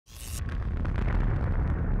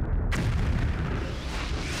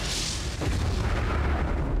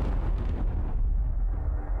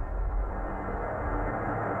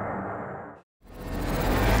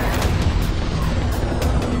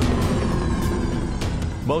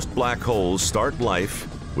Most black holes start life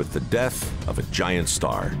with the death of a giant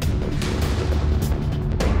star.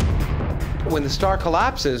 When the star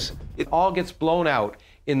collapses, it all gets blown out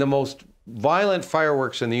in the most violent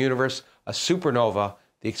fireworks in the universe, a supernova,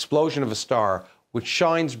 the explosion of a star, which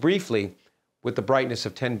shines briefly with the brightness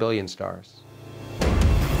of 10 billion stars.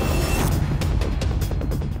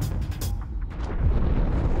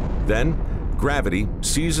 Then, gravity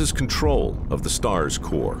seizes control of the star's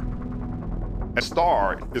core. A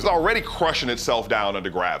star is already crushing itself down under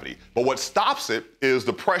gravity, but what stops it is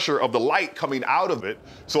the pressure of the light coming out of it.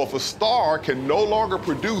 So if a star can no longer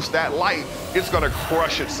produce that light, it's going to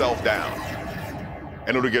crush itself down.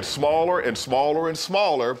 And it'll get smaller and smaller and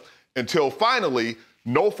smaller until finally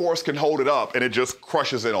no force can hold it up and it just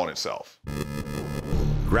crushes in on itself.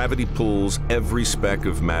 Gravity pulls every speck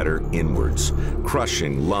of matter inwards,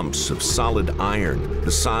 crushing lumps of solid iron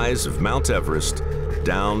the size of Mount Everest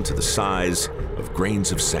down to the size of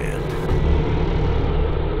grains of sand.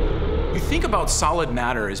 You think about solid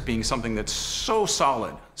matter as being something that's so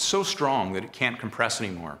solid, so strong that it can't compress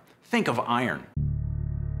anymore. Think of iron.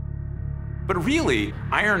 But really,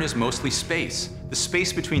 iron is mostly space. The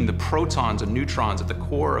space between the protons and neutrons at the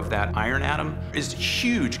core of that iron atom is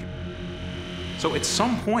huge. So at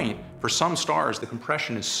some point, for some stars, the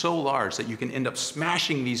compression is so large that you can end up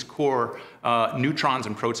smashing these core neutrons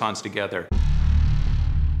and protons together.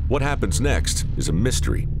 What happens next is a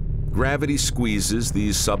mystery. Gravity squeezes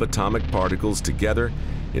these subatomic particles together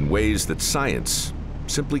in ways that science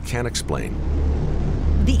simply can't explain.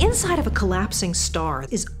 The inside of a collapsing star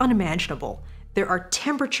is unimaginable. There are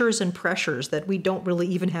temperatures and pressures that we don't really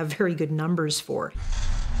even have very good numbers for.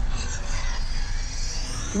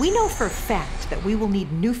 We know for a fact that we will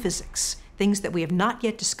need new physics, things that we have not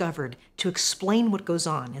yet discovered, to explain what goes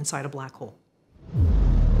on inside a black hole.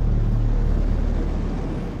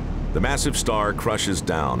 The massive star crushes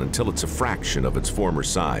down until it's a fraction of its former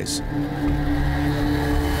size.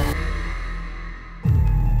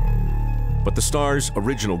 But the star's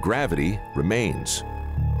original gravity remains,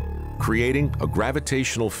 creating a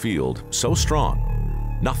gravitational field so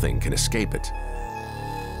strong, nothing can escape it.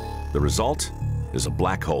 The result is a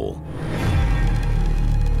black hole.